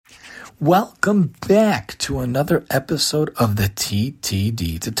Welcome back to another episode of the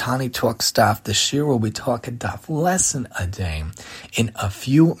TTD, Tani Talk Staff, the shir where we talk a daf lesson a day in a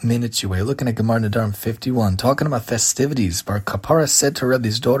few minutes. You are looking at Gemara Nedarim 51, talking about festivities. Bar Kapara said to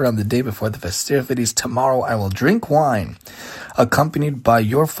Rebbe's daughter on the day before the festivities, "Tomorrow I will drink wine, accompanied by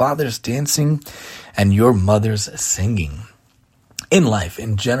your father's dancing and your mother's singing." In life,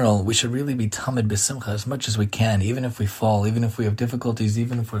 in general, we should really be tamid b'simcha as much as we can, even if we fall, even if we have difficulties,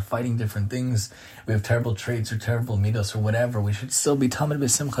 even if we're fighting different things, we have terrible traits or terrible midos or whatever, we should still be tamid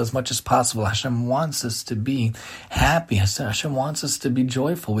b'simcha as much as possible. Hashem wants us to be happy. Hashem wants us to be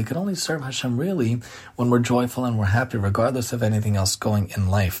joyful. We can only serve Hashem really when we're joyful and we're happy, regardless of anything else going in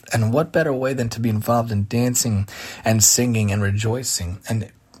life. And what better way than to be involved in dancing and singing and rejoicing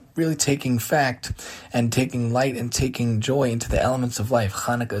and really taking fact and taking light and taking joy into the elements of life.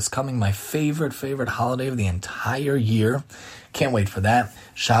 Hanukkah is coming, my favorite holiday of the entire year. Can't wait for that.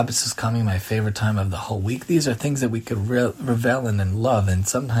 Shabbos is coming, my favorite time of the whole week. These are things that we could revel in and love, and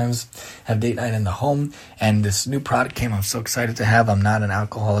sometimes have date night in the home. And this new product came, I'm so excited to have. I'm not an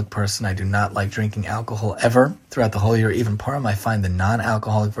alcoholic person. I do not like drinking alcohol ever throughout the whole year. Even Purim, I find the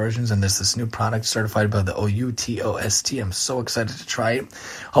non-alcoholic versions, and there's this new product certified by the OUTOST. I'm so excited to try it.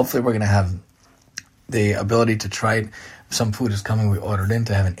 Hopefully we're going to have the ability to try it. Some food is coming. We ordered in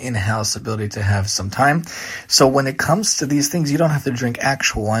to have an in-house ability to have some time. So when it comes to these things, you don't have to drink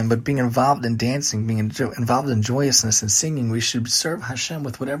actual wine, but being involved in dancing, being involved in joyousness and singing, we should serve Hashem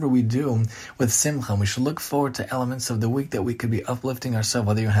with whatever we do with simcha. We should look forward to elements of the week that we could be uplifting ourselves,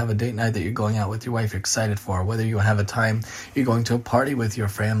 whether you have a date night that you're going out with your wife you're excited for, whether you have a time you're going to a party with your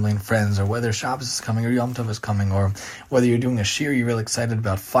family and friends, or whether Shabbos is coming or Yom Tov is coming, or whether you're doing a shir you're really excited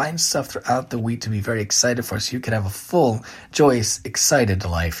about. Find stuff throughout the week to be very excited for so you could have a full, joyous, excited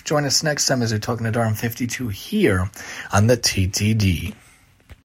life. Join us next time as we're talking to Nedarim 52 here on the TTD.